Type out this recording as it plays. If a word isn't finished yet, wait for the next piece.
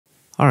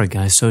Alright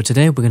guys, so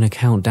today we're going to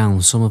count down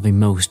some of the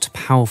most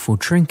powerful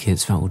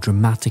trinkets that will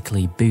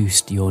dramatically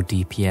boost your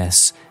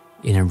DPS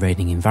in a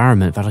raiding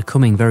environment that are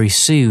coming very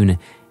soon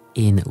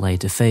in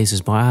later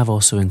phases, but I have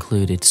also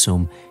included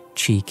some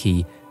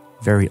cheeky,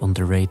 very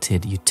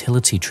underrated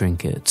utility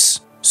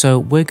trinkets. So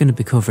we're going to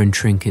be covering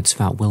trinkets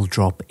that will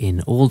drop in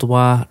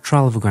Ulduar,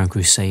 Trial of a Grand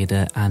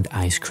Crusader and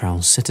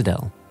Icecrown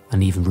Citadel,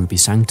 and even Ruby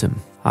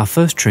Sanctum. Our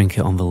first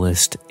trinket on the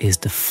list is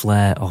the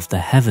Flare of the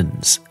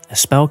Heavens, a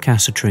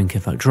spellcaster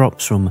trinket that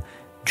drops from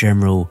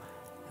General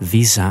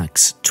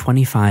Vizak's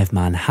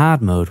 25-man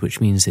hard mode, which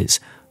means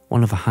it's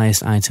one of the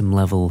highest item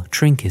level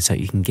trinkets that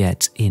you can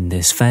get in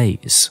this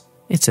phase.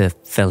 It's a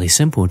fairly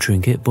simple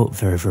trinket, but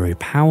very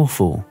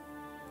powerful,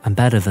 and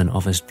better than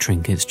other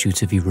trinkets due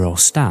to the raw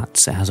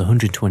stats. It has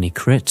 120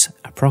 crit,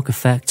 a proc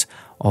effect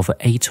of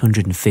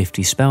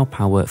 850 spell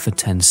power for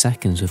 10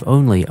 seconds with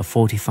only a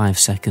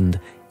 45-second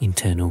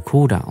internal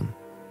cooldown.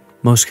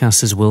 Most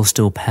casters will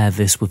still pair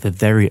this with a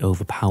very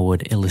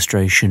overpowered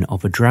illustration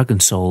of a Dragon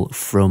Soul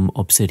from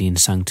Obsidian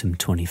Sanctum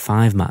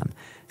 25-man,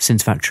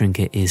 since that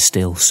trinket is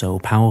still so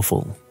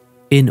powerful.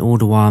 In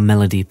Ulduar,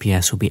 melee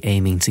DPS will be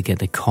aiming to get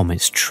the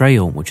Comet's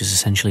Trail, which is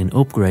essentially an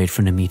upgrade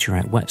from the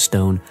Meteorite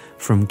Whetstone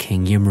from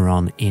King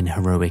Yumeron in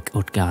Heroic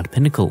Utgard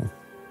Pinnacle.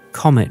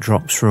 Comet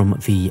drops from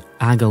the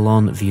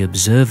Agalon the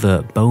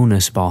Observer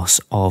bonus boss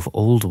of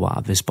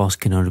Ulduar. This boss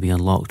can only be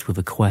unlocked with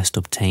a quest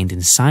obtained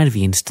inside of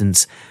the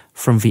instance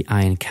from the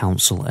Iron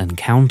Council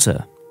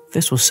encounter.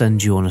 This will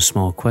send you on a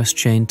small quest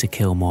chain to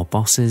kill more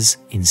bosses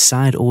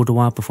inside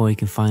Ulduar before you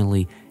can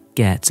finally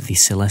get the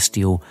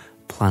Celestial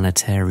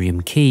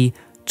Planetarium key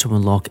to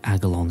unlock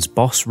Agalon's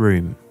boss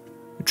room.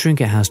 The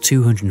trinket has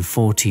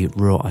 240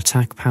 raw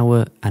attack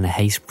power and a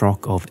haste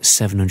proc of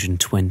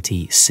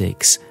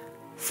 726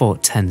 for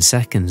 10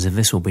 seconds, and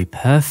this will be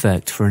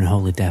perfect for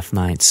Unholy Death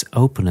Knight's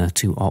opener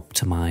to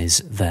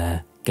optimize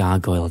their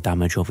gargoyle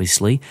damage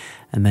obviously,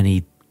 and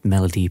many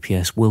melee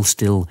DPS will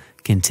still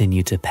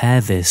continue to pair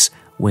this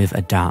with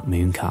a Dark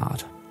Moon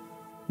card.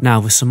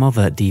 Now there's some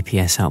other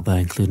DPS out there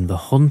including the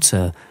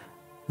Hunter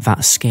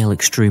that scale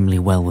extremely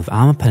well with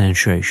armor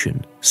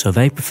penetration, so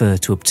they prefer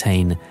to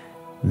obtain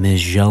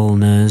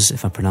Mjolnir's,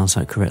 if I pronounce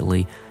that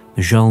correctly,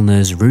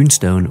 Mjolnir's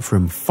runestone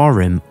from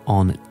Thorim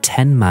on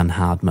 10-man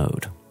hard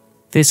mode.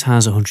 This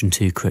has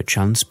 102 crit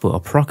chance, but a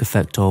proc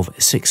effect of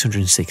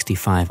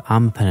 665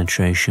 armor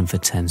penetration for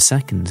 10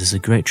 seconds is a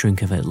great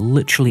trinket that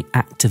literally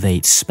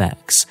activates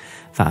specs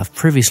that have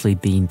previously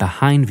been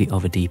behind the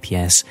other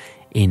DPS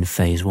in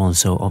phase 1.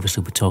 So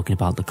obviously we're talking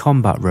about the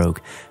Combat Rogue,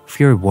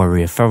 Fury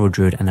Warrior, Feral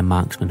Druid and a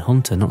Marksman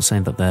Hunter. Not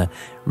saying that they're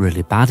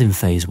really bad in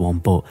phase 1,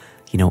 but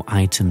you know,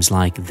 items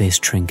like this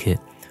trinket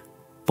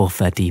buff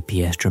their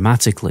DPS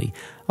dramatically,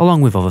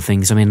 along with other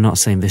things. I mean, I'm not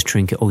saying this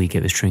trinket, oh you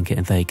get this trinket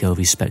and there you go,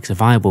 these specs are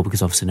viable,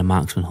 because obviously the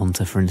Marksman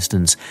Hunter for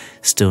instance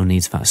still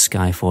needs that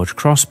Skyforge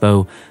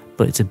crossbow,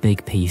 but it's a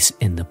big piece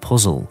in the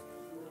puzzle.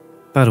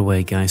 By the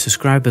way guys,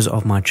 subscribers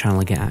of my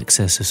channel get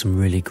access to some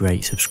really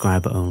great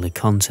subscriber only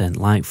content,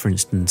 like for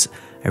instance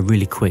a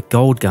really quick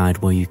gold guide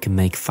where you can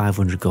make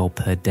 500 gold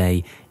per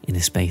day in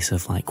a space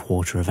of like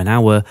quarter of an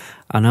hour,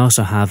 and I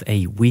also have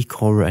a week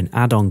horror and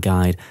add-on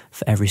guide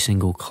for every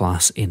single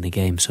class in the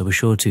game, so be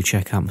sure to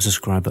check out my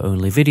subscriber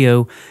only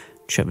video,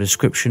 check the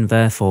description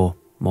there for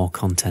more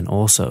content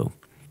also.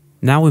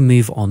 Now we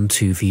move on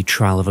to the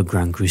Trial of a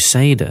Grand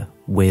Crusader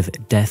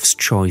with Death's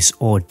Choice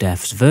or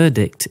Death's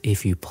Verdict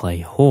if you play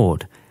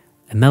Horde,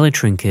 a melee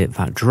trinket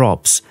that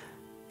drops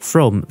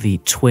from the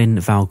Twin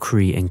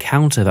Valkyrie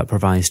encounter that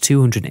provides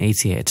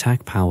 288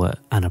 attack power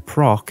and a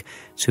proc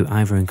to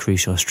either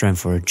increase your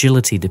strength or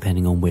agility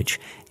depending on which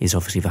is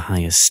obviously the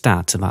highest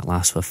stat, and that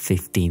lasts for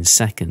 15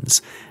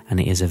 seconds and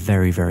it is a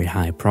very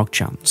high proc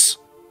chance.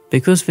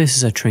 Because this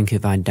is a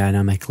trinket that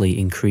dynamically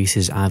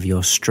increases either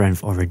your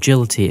strength or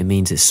agility, it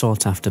means it's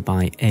sought after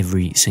by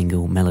every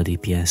single melee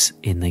DPS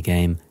in the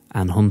game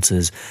and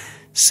hunters,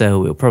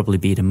 so it'll probably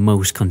be the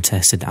most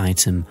contested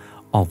item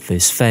of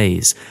this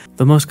phase.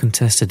 The most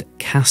contested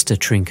caster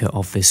trinket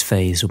of this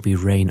phase will be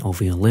Reign of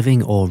the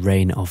Living or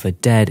Reign of the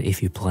Dead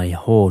if you play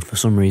Horde. For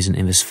some reason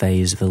in this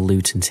phase the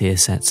loot and tier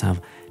sets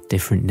have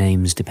different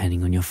names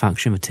depending on your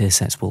faction. The tier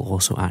sets will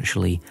also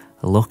actually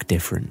look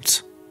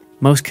different.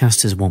 Most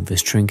casters want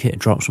this trinket. It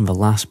drops from the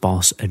last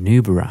boss,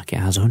 Anubarak. It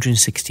has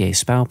 168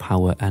 spell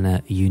power and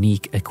a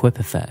unique equip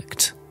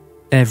effect.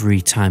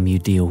 Every time you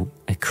deal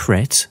a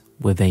crit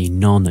with a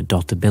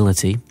non-dot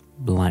ability,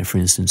 like for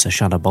instance a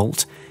Shadow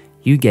Bolt,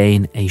 you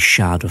gain a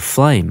Shard of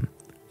Flame,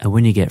 and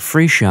when you get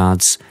 3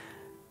 shards,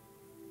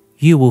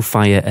 you will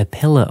fire a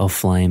Pillar of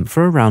Flame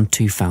for around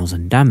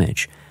 2000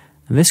 damage,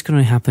 and this can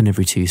only happen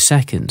every 2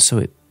 seconds, so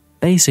it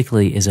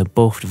basically is a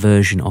buffed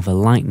version of a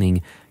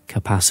lightning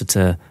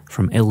capacitor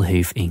from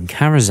Ilhuth in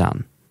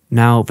Karazhan.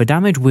 Now, the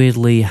damage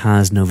weirdly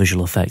has no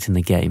visual effect in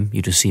the game,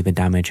 you just see the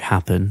damage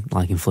happen,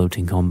 like in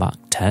floating combat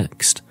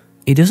text.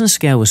 It doesn't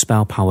scale with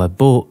spell power,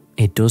 but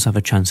it does have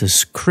a chance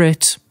to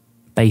crit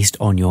based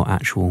on your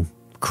actual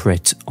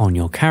crit on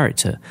your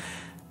character.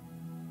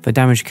 The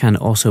damage can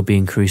also be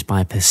increased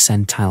by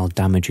percentile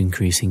damage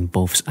increasing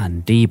buffs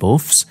and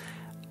debuffs,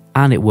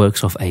 and it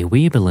works off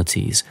AoE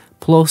abilities.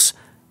 Plus,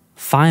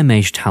 Fire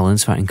Mage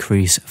talents that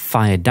increase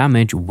fire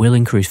damage will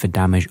increase the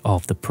damage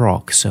of the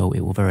proc, so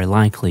it will very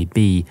likely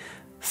be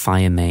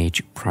Fire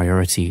Mage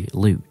priority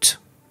loot,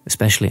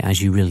 especially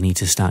as you really need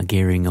to start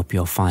gearing up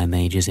your Fire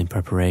Mages in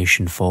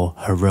preparation for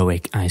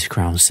heroic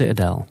Icecrown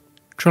Citadel.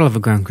 Trail of the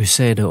Grand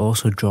Crusader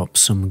also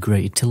drops some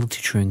great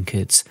utility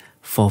trinkets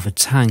for the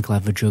tank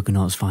like the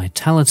Juggernaut's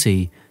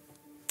Vitality.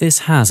 This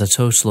has a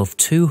total of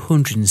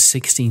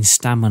 216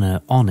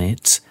 stamina on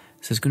it,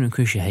 so it's going to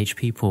increase your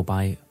HP pool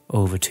by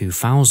over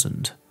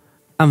 2,000.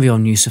 And the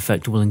on-use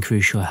effect will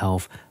increase your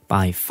health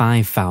by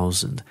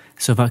 5,000,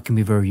 so that can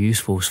be very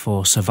useful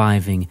for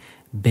surviving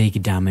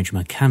big damage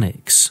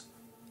mechanics.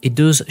 It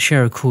does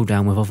share a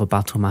cooldown with other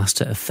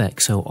Battlemaster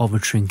effects, so other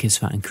trinkets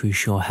that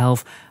increase your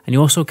health, and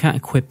you also can't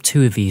equip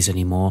 2 of these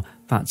anymore.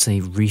 That's a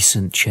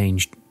recent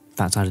change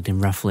that's added in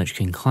Wrath of the Lich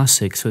King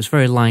Classic, so it's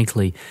very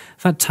likely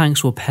that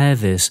tanks will pair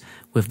this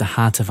with the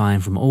Heart of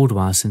Iron from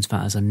Ulduar, since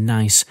that has a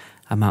nice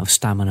amount of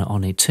stamina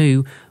on it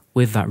too,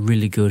 with that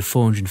really good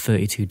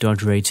 432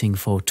 dodge rating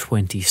for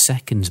 20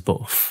 seconds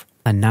buff.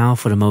 And now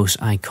for the most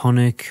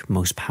iconic,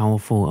 most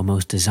powerful and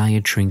most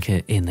desired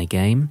trinket in the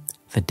game,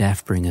 the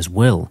Deathbringer's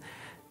Will.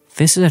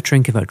 This is a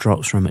trinket that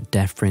drops from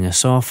Deathbringer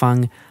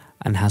Saurfang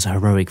and has a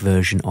heroic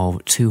version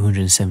of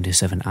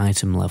 277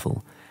 item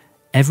level.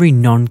 Every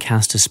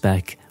non-caster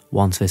spec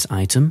wants this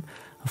item.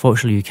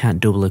 Unfortunately, you can't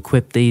double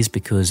equip these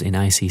because in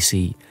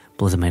ICC,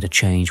 Blizzard made a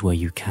change where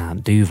you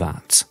can't do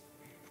that.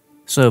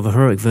 So the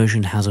heroic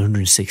version has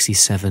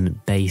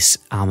 167 base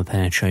armor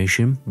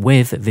penetration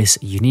with this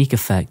unique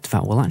effect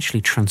that will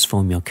actually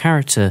transform your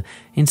character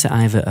into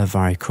either a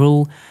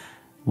Varikrull,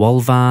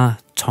 Wolvar,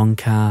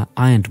 Tonka,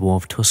 Iron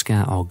Dwarf,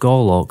 Tuskar or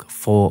Gorlock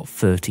for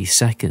 30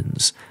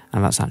 seconds,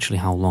 and that's actually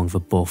how long the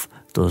buff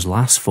does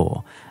last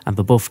for, and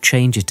the buff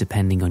changes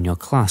depending on your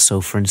class. So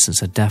for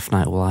instance, a Death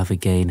Knight will either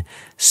gain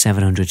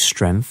 700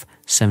 strength,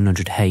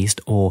 700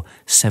 haste or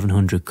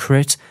 700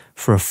 crit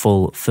for a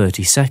full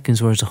 30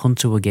 seconds, whereas a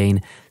Hunter will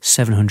gain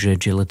 700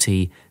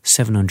 agility,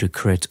 700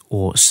 crit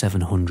or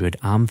 700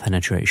 arm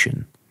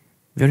penetration.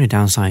 The only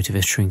downside to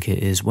this trinket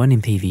is when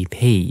in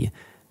PvP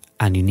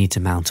and you need to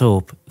mount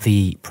up,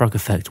 the proc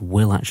effect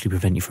will actually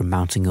prevent you from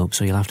mounting up,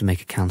 so you'll have to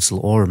make a cancel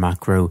or a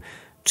macro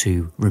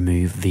to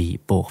remove the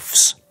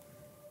buffs.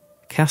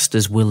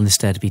 Casters will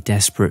instead be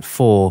desperate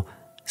for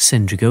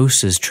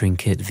Sindragosa's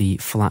trinket, the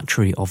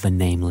Phylactery of the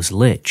Nameless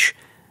Lich.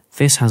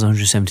 This has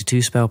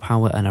 172 spell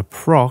power and a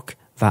proc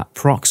that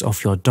procs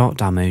off your dot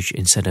damage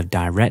instead of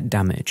direct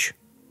damage.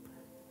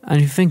 And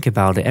if you think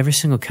about it, every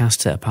single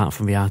caster apart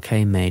from the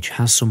Arcane Mage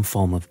has some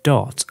form of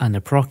dot, and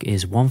the proc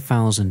is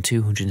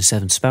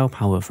 1207 spell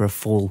power for a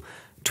full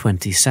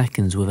 20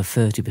 seconds with a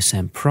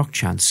 30% proc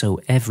chance, so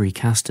every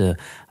caster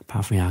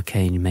apart from the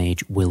Arcane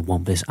Mage will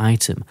want this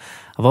item.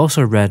 I've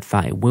also read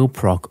that it will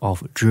proc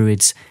off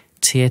Druid's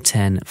tier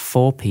 10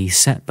 4p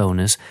set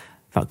bonus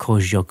that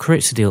causes your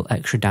crits to deal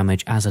extra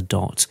damage as a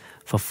dot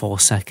for 4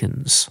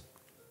 seconds.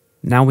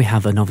 Now we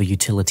have another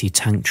utility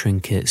tank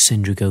trinket,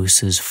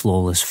 Sindragosa's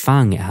Flawless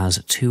Fang. It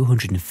has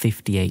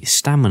 258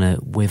 stamina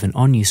with an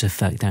on-use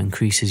effect that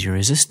increases your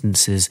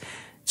resistances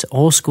to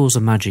all schools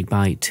of magic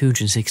by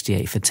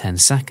 268 for 10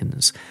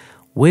 seconds.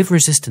 With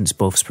resistance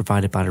buffs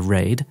provided by the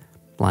raid,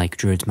 like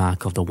Druid's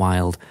Mark of the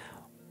Wild,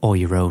 or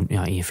your own,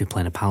 if you're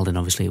playing a Paladin,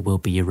 obviously it will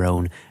be your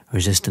own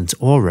resistance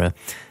aura,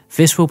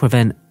 this will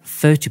prevent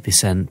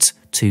 30%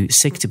 to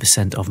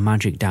 60% of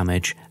magic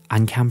damage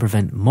and can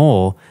prevent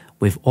more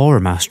with Aura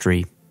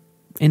Mastery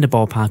in the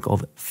ballpark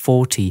of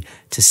 40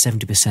 to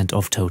 70%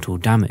 of total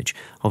damage.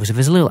 Obviously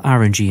there's a little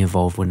RNG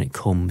involved when it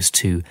comes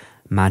to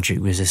magic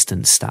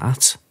resistance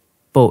stats,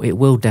 but it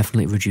will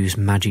definitely reduce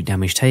magic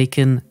damage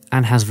taken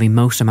and has the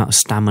most amount of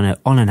stamina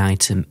on an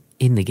item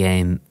in the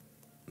game,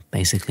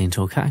 basically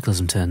until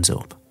Cataclysm turns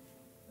up.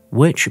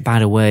 Which, by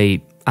the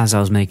way, as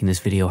I was making this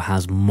video,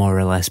 has more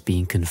or less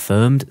been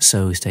confirmed,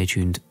 so stay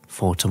tuned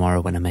for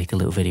tomorrow when I make a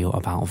little video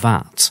about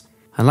that.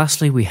 And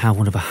lastly, we have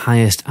one of the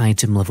highest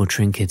item level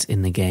trinkets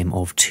in the game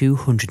of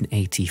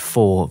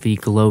 284, the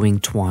Glowing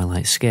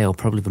Twilight Scale,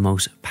 probably the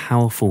most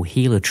powerful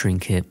healer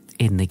trinket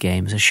in the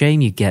game. It's a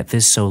shame you get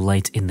this so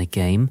late in the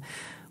game,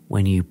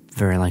 when you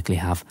very likely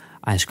have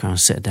Icecrown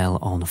Citadel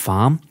on the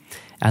farm.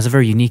 It has a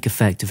very unique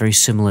effect, very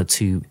similar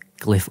to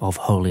Glyph of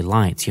Holy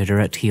Light. Your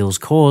direct heals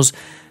cause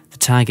the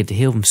target to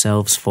heal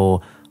themselves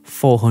for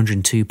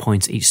 402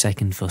 points each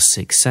second for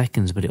 6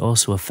 seconds, but it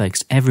also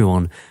affects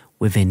everyone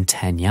within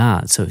 10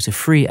 yards. So it's a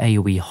free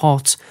AoE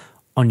hot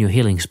on your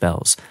healing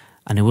spells,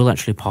 and it will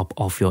actually pop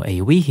off your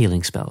AoE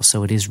healing spells,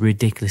 so it is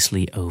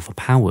ridiculously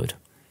overpowered.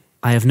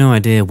 I have no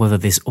idea whether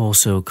this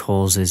also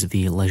causes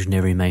the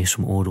legendary mace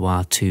from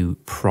Ulduar to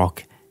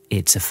proc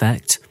its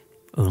effect.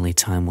 Only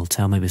time will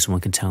tell. Maybe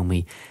someone can tell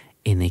me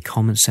in the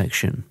comment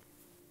section.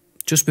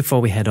 Just before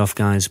we head off,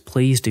 guys,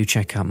 please do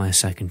check out my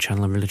second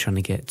channel. I'm really trying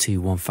to get to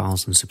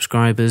 1,000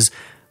 subscribers.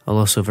 I'll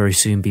also very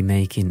soon be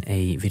making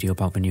a video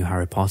about the new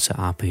Harry Potter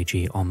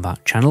RPG on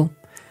that channel.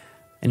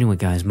 Anyway,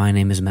 guys, my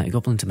name is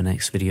MetaGoblin. To my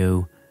next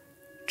video,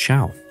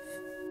 ciao.